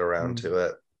when I get around to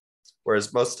it.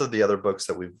 Whereas most of the other books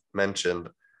that we've mentioned,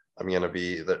 I'm going to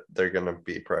be that they're going to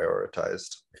be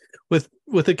prioritized. With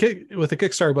the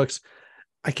Kickstarter books,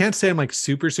 I can't say I'm like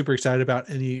super excited about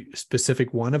any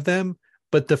specific one of them,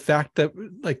 but the fact that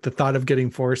like the thought of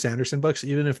getting 4 Sanderson books,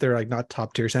 even if they're like not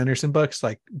top tier Sanderson books,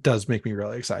 like does make me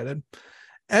really excited.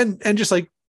 And just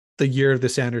like the year of the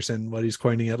Sanderson, what he's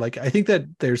coining it, like I think that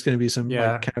there's going to be some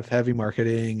like kind of heavy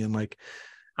marketing and like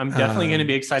I'm definitely going to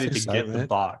be excited to get the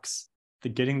box.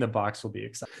 Getting the box will be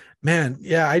exciting. Man,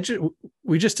 yeah,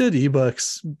 we just did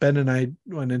ebooks. Ben and I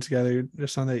went in together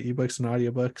just on the ebooks and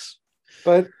audiobooks.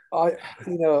 But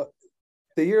the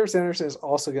year of Sanderson is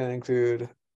also going to include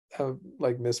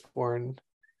like Mistborn.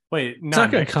 Wait, it's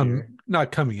not going to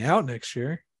not coming out next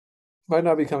year. Might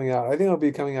not be coming out. I think it'll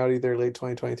be coming out either late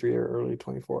 2023 or early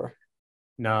 24.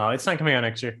 No, it's not coming out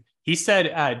next year. He said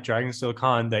at Dragonsteel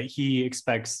Con that he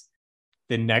expects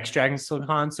the next Dragonsteel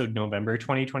Con, so November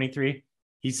 2023.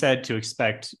 He said to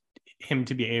expect him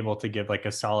to be able to give like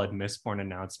a solid Mistborn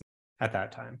announcement at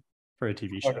that time for a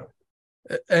TV show.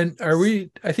 Okay. And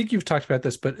I think you've talked about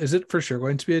this, but is it for sure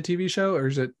going to be a TV show, or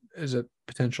is it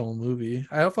potential movie?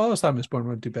 I've always thought Mistborn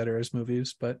would do better as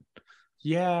movies, but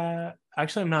yeah,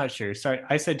 actually, I'm not sure. Sorry,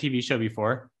 I said TV show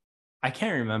before. I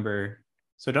can't remember.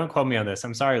 So don't quote me on this.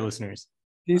 I'm sorry, listeners.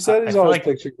 He said he's always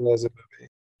pictured it as a movie.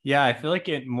 Yeah, I feel like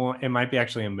it might be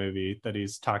actually a movie that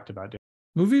he's talked about doing.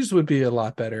 Movies would be a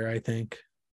lot better, I think.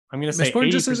 I'm going to say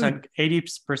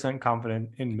 80%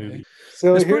 confident in movies.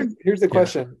 So here's the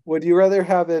question. Yeah. Would you rather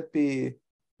have it be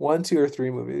 1, 2, or 3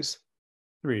 movies?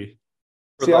 3.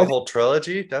 For the whole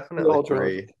trilogy? Definitely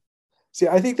 3. See,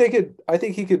 I think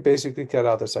he could basically cut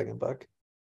out the second book.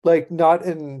 Like, not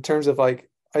in terms of like,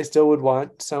 I still would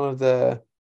want some of the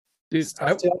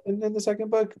stuff to happen in the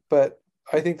second book, but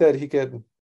I think that he could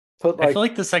put like, I feel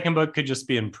like the second book could just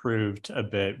be improved a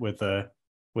bit with a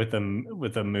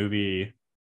movie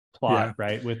plot,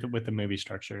 right? With the movie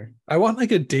structure. I want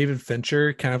like a David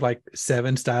Fincher kind of like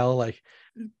Seven style, like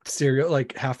serial,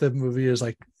 like half the movie is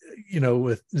like,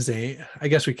 with Zane. I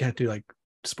guess we can't do like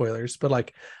spoilers, but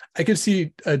like I could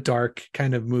see a dark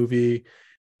kind of movie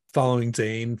following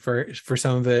Zane for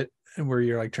some of it, and where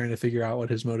you're like trying to figure out what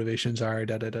his motivations are.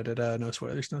 No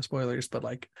spoilers, but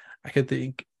like I could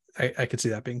think I could see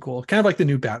that being cool. Kind of like the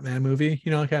new Batman movie,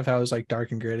 kind of how it was like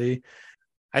dark and gritty.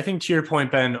 I think to your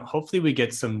point, Ben, hopefully we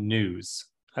get some news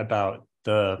about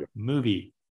the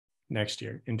movie next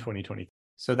year in 2020.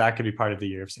 So that could be part of the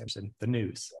year of Sanderson, the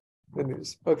news. The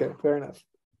news. Okay, fair enough.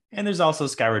 And there's also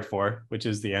Skyward 4, which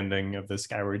is the ending of the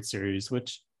Skyward series,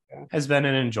 which has been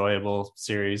an enjoyable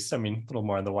series. I mean, a little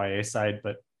more on the YA side,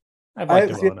 but I've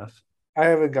liked it well enough. I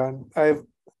haven't gone. I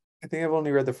think I've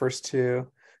only read the first 2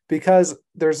 because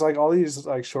there's like all these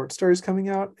like short stories coming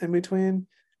out in between.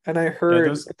 And I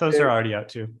heard those are already out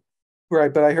too.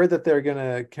 Right, but I heard that they're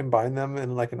gonna combine them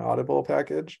in like an Audible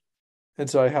package. And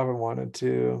so I haven't wanted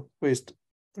to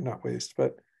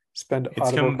spend it's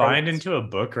Audible combined credits into a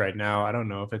book right now. I don't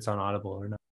know if it's on Audible or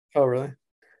not. Oh really?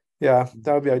 Yeah,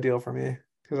 that would be ideal for me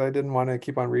because I didn't want to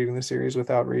keep on reading the series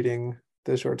without reading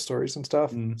the short stories and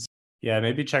stuff. Yeah,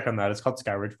 maybe check on that. It's called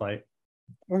Skyward Flight.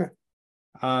 Okay.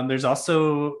 There's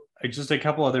also just a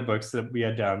couple other books that we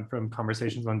had down from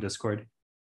conversations on Discord.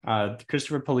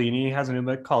 Christopher Paolini has a new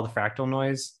book called Fractal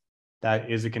Noise that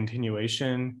is a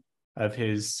continuation of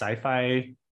his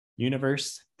sci-fi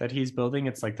universe that he's building.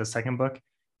 It's like the second book.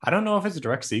 I don't know if it's a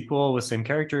direct sequel with same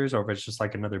characters or if it's just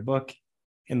like another book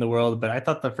in the world, but I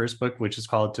thought the first book, which is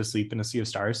called To Sleep in a Sea of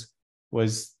Stars,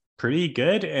 was pretty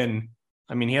good. And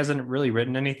I mean, he hasn't really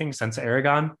written anything since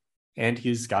Aragon, and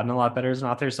he's gotten a lot better as an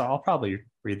author, so I'll probably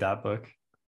read that book.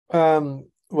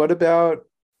 What about,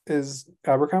 is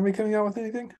Abercrombie coming out with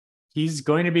anything? He's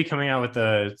going to be coming out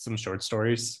with some short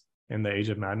stories in the Age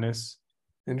of Madness.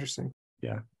 Interesting.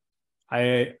 Yeah.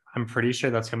 I'm pretty sure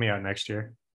that's coming out next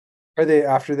year. Are they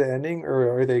after the ending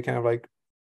or are they kind of like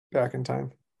back in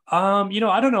time? I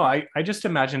don't know. I just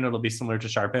imagine it'll be similar to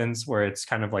Sharpens, where it's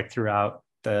kind of like throughout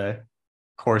the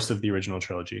course of the original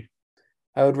trilogy.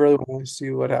 I would really want to see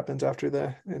what happens after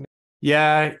the ending.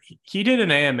 Yeah, he did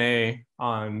an AMA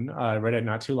on Reddit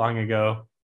not too long ago,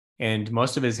 and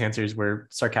most of his answers were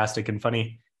sarcastic and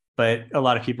funny, but a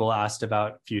lot of people asked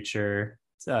about future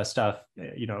stuff,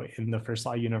 in the First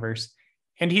Law universe.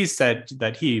 And he said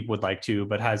that he would like to,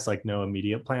 but has like no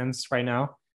immediate plans right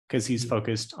now because he's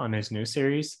focused on his new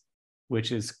series,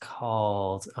 which is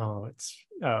called, it's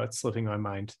slipping my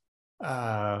mind.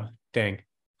 Dang.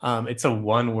 It's a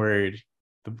one word.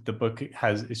 The book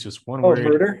it's just one word.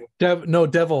 Murder? Devil.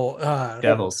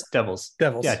 Devils. Devils. Yeah,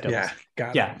 devils. Yeah, got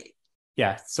it. Yeah.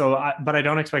 Yeah. But I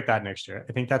don't expect that next year.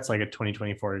 I think that's like a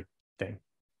 2024 thing.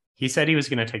 He said he was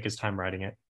going to take his time writing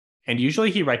it. And usually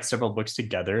he writes several books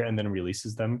together and then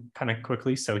releases them kind of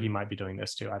quickly. So he might be doing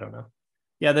this too. I don't know.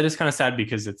 Yeah, that is kind of sad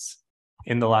because it's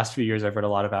in the last few years I've read a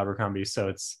lot of Abercrombie. So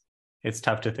it's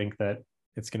tough to think that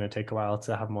it's going to take a while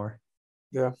to have more.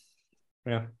 Yeah.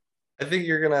 Yeah. I think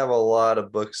you're going to have a lot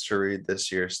of books to read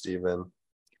this year, Stephen.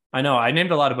 I know. I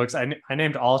named a lot of books. I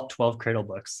named all 12 Cradle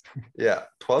books. Yeah.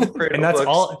 12 Cradle and that's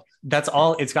books. That's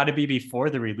all. It's got to be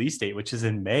before the release date, which is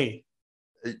in May.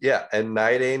 Yeah, and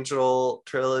Night Angel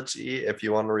trilogy, if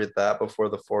you want to read that before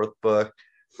the fourth book.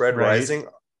 Red Rising,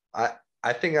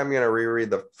 I think I'm going to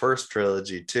reread the first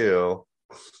trilogy too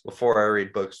before I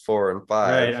read books 4 and 5.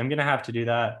 Right, I'm going to have to do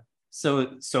that.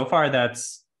 So far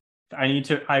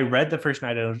I read the first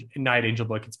Night Angel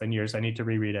book. It's been years. I need to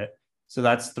reread it. So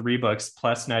that's 3 books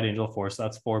plus Night Angel 4. So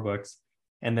that's 4 books.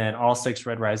 And then all 6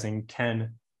 Red Rising,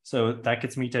 10. So that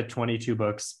gets me to 22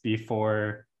 books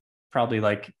before probably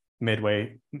like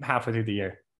halfway through the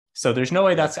year. So there's no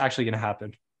way that's actually going to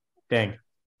happen. Dang.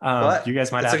 You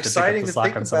guys might have to pick up the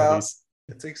slack on some of these.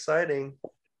 It's exciting.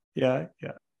 Yeah.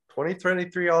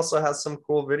 2023 also has some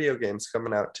cool video games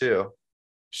coming out too.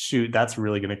 Shoot, that's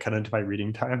really going to cut into my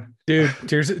reading time. Dude,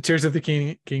 Tears of the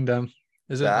Kingdom.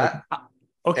 Is it that?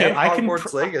 Okay, and I can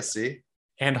Hogwarts Legacy.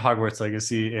 And Hogwarts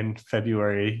Legacy in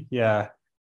February. Yeah.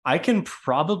 I can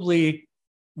probably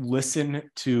listen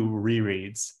to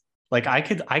rereads. Like I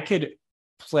could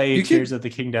play Tears of the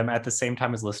Kingdom at the same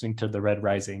time as listening to the Red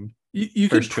Rising. You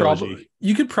could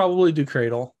probably do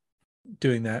Cradle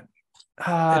doing that.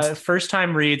 First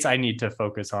time reads I need to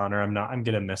focus on, or I'm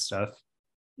gonna miss stuff.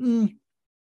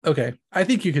 Okay, I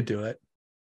think you could do it.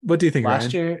 What do you think?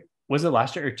 Last Ryan? year, was it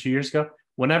last year or 2 years ago?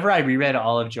 Whenever I reread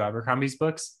all of Joe Abercrombie's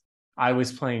books, I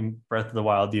was playing Breath of the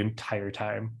Wild the entire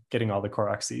time, getting all the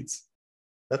Korok seeds.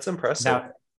 That's impressive.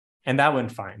 And that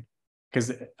went fine.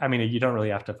 Because, I mean, you don't really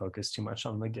have to focus too much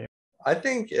on the game. I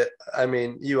think,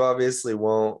 you obviously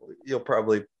won't. You'll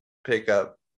probably pick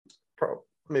up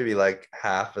maybe like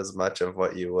half as much of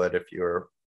what you would if you were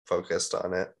focused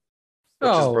on it,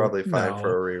 which is probably fine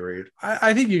for a reread.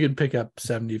 I think you could pick up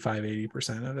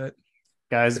 75-80% of it.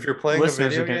 Guys, if you're playing a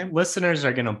video game, listeners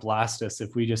are going to blast us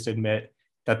if we just admit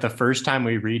that the first time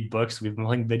we read books, we've been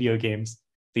playing video games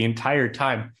the entire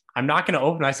time. I'm not going to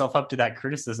open myself up to that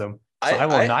criticism. So I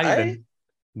will not even.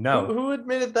 No. Who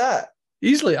admitted that?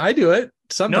 Easily, I do it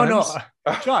sometimes.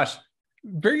 No, Josh,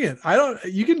 bring it.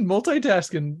 You can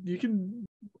multitask and you can.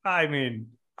 I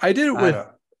mean, I did it with.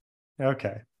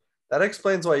 Okay. That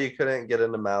explains why you couldn't get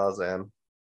into Malazan.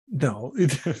 No.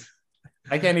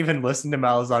 I can't even listen to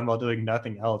Malazan while doing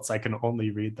nothing else. I can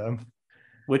only read them.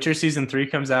 Witcher season 3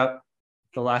 comes out,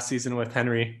 the last season with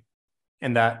Henry,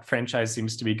 and that franchise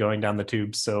seems to be going down the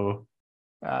tube. So,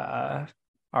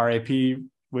 RIP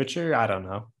Witcher. I don't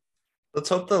know. Let's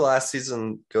hope the last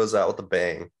season goes out with a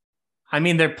bang. I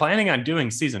mean, they're planning on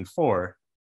doing season 4,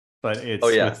 but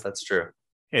it's that's true.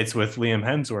 It's with Liam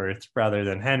Hemsworth rather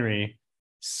than Henry.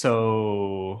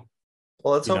 So,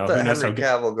 well, let's hope that Henry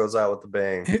Cavill goes out with a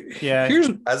bang. Yeah,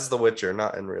 as the Witcher,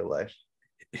 not in real life.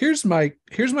 Here's my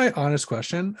honest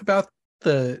question about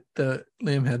the Liam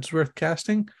Hemsworth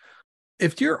casting.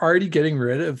 If you're already getting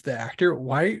rid of the actor,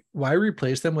 why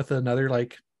replace them with another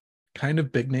like kind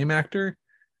of big name actor?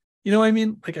 You know what I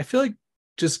mean? Like, I feel like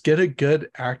just get a good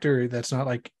actor that's not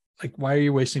like why are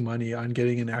you wasting money on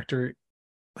getting an actor?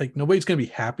 Like, nobody's gonna be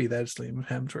happy that it's Liam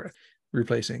Hemsworth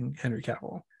replacing Henry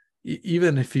Cavill,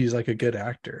 even if he's like a good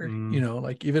actor.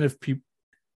 Like even if people.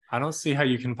 I don't see how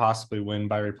you can possibly win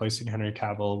by replacing Henry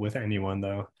Cavill with anyone,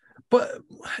 though. But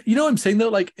you know what I'm saying, though?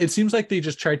 Like, it seems like they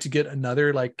just tried to get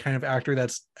another like kind of actor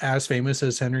that's as famous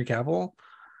as Henry Cavill.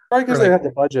 Probably because they had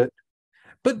the budget.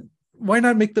 But why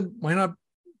not be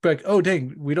like, oh,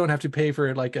 dang, we don't have to pay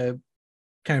for like a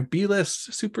kind of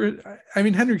B-list super. I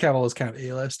mean, Henry Cavill is kind of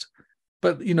A-list,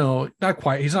 but not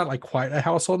quite. He's not like quite a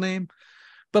household name.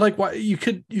 But like, why you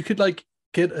could like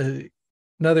get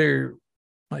another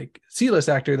like C-list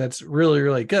actor that's really,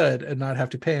 really good and not have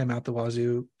to pay him out the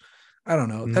wazoo. I don't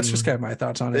know. That's just kind of my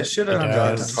thoughts on it. They should have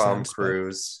gone Tom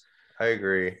Cruise. I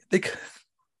agree. They could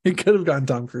have gone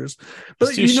Tom Cruise.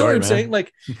 But you know what I'm saying?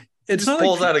 Like, it's not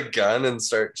pulls out a gun and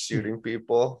starts shooting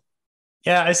people.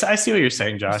 Yeah, I see what you're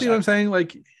saying, Josh. See what I'm saying?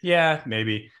 Like, yeah,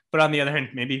 maybe. But on the other hand,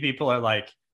 maybe people are like,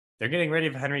 they're getting rid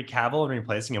of Henry Cavill and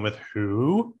replacing him with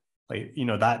who? Like,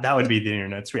 that would be the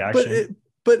internet's reaction.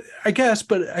 But I guess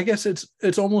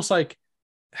it's almost like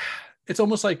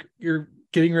you're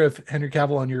getting rid of Henry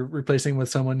Cavill and you're replacing with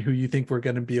someone who you think we're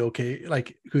going to be okay,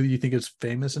 like who you think is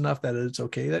famous enough that it's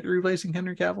okay that you're replacing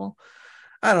Henry Cavill.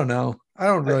 I don't know. I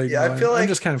don't really Yeah, I know. feel I'm like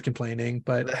just kind of complaining,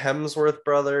 but the Hemsworth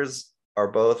brothers are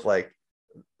both like,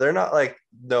 they're not like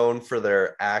known for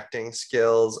their acting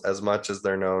skills as much as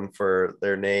they're known for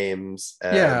their names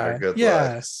and their good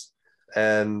looks.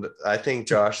 And I think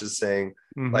Josh is saying,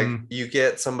 like, you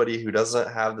get somebody who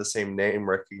doesn't have the same name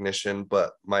recognition,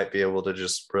 but might be able to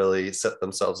just really set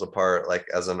themselves apart, like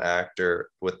as an actor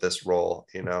with this role,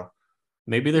 you know?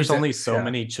 Maybe there's only so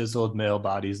many chiseled male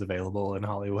bodies available in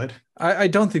Hollywood. I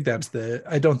don't think that's it.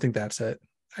 I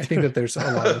think that there's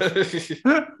a lot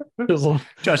of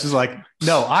Josh is like,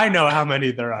 no, I know how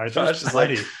many there are. Josh is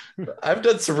like, I've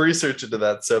done some research into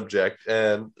that subject,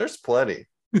 and there's plenty.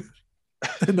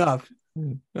 enough.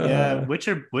 Yeah,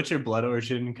 Witcher Blood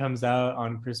Origin comes out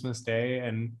on Christmas Day,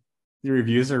 and the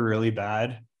reviews are really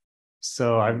bad.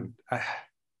 So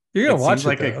you're gonna watch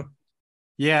it though.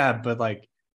 Yeah, but like,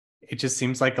 it just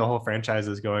seems like the whole franchise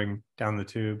is going down the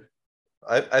tube.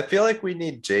 I feel like we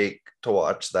need Jake to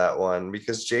watch that one,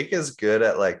 because Jake is good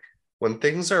at, like, when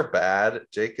things are bad,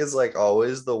 Jake is like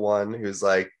always the one who's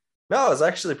like, no, it's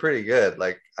actually pretty good.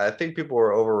 Like, I think people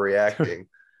were overreacting.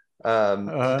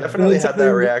 He definitely had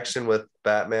that reaction with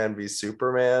Batman v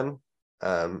Superman.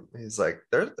 He's like,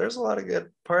 there's a lot of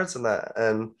good parts in that.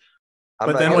 And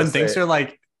but then when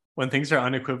things are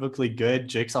unequivocally good,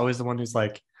 Jake's always the one who's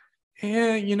like,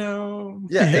 yeah, you know.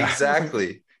 Yeah.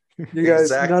 Exactly. You guys,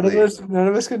 none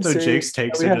of us can so say Jake's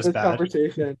takes are just bad.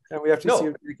 Conversation, and we have to see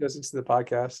if he goes into the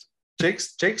podcast.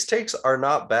 Jake's takes are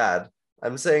not bad.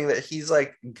 I'm saying that he's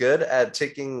like good at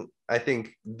taking, I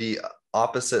think, the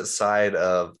opposite side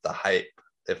of the hype,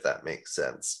 if that makes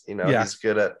sense. You know, he's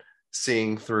good at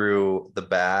seeing through the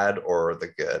bad or the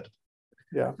good.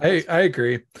 Yeah, I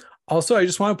agree. Also, I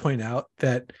just want to point out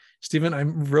that, Stephen,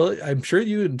 I'm sure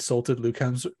you insulted Luke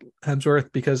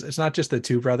Hemsworth, because it's not just the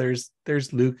two brothers.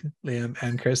 There's Luke, Liam,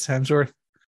 and Chris Hemsworth.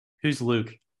 Who's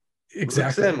Luke?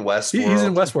 Exactly. Luke's in Westworld. He's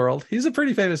in Westworld. He's a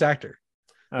pretty famous actor.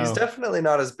 He's definitely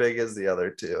not as big as the other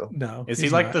two. No. Is he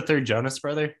like the third Jonas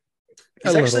brother?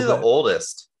 He's actually the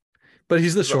oldest. But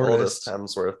he's the shortest.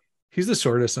 Hemsworth. He's the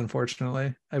shortest,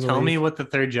 unfortunately. Tell me what the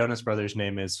third Jonas brother's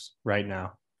name is right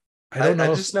now. I don't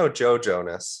know. I just know Joe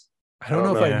Jonas. I don't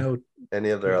know if I know any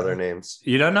of their other names.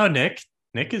 You don't know Nick?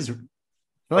 Nick is, I feel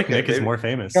like Nick is more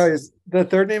famous. Guys, the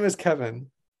third name is Kevin.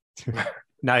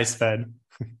 Nice, Ben.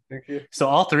 Thank you. So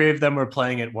all three of them were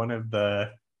playing at one of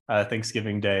the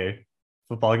Thanksgiving Day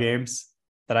football games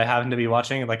that I happened to be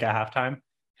watching, like at halftime.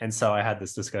 And so I had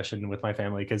this discussion with my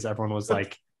family because everyone was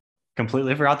like,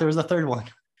 completely forgot there was a third one.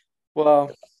 Well,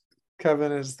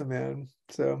 Kevin is the man.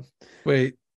 So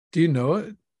wait, do you know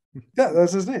it? Yeah,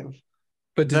 that's his name.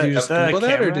 But did you just Google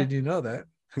that, or did you know that?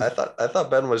 I thought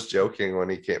Ben was joking when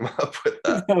he came up with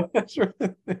that. That's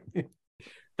right.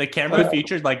 The camera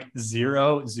featured like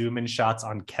 0 zoom in shots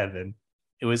on Kevin.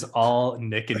 It was all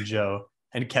Nick and Joe,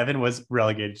 and Kevin was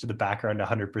relegated to the background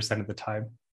 100% of the time.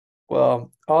 Well,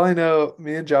 all I know,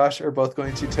 me and Josh are both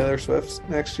going to Taylor Swift's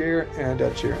next year and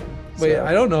Ed Sheeran. Wait,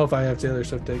 I don't know if I have Taylor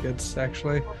Swift tickets,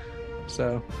 actually.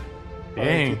 So,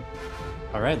 dang.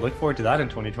 All right, look forward to that in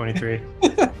 2023.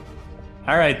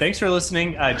 All right, thanks for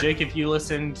listening. Jake, if you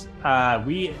listened,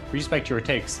 we respect your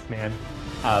takes, man.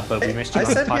 But we missed you on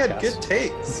the podcast. I said he had good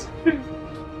takes.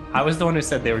 I was the one who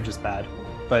said they were just bad.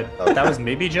 But that was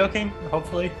maybe joking,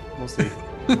 hopefully. We'll see.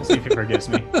 We'll see if he forgives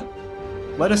me.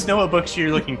 Let us know what books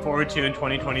you're looking forward to in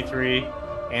 2023.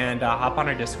 And hop on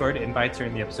our Discord. Invites are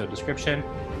in the episode description,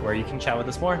 where you can chat with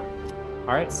us more.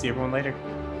 All right, see everyone later.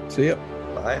 See ya.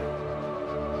 Bye.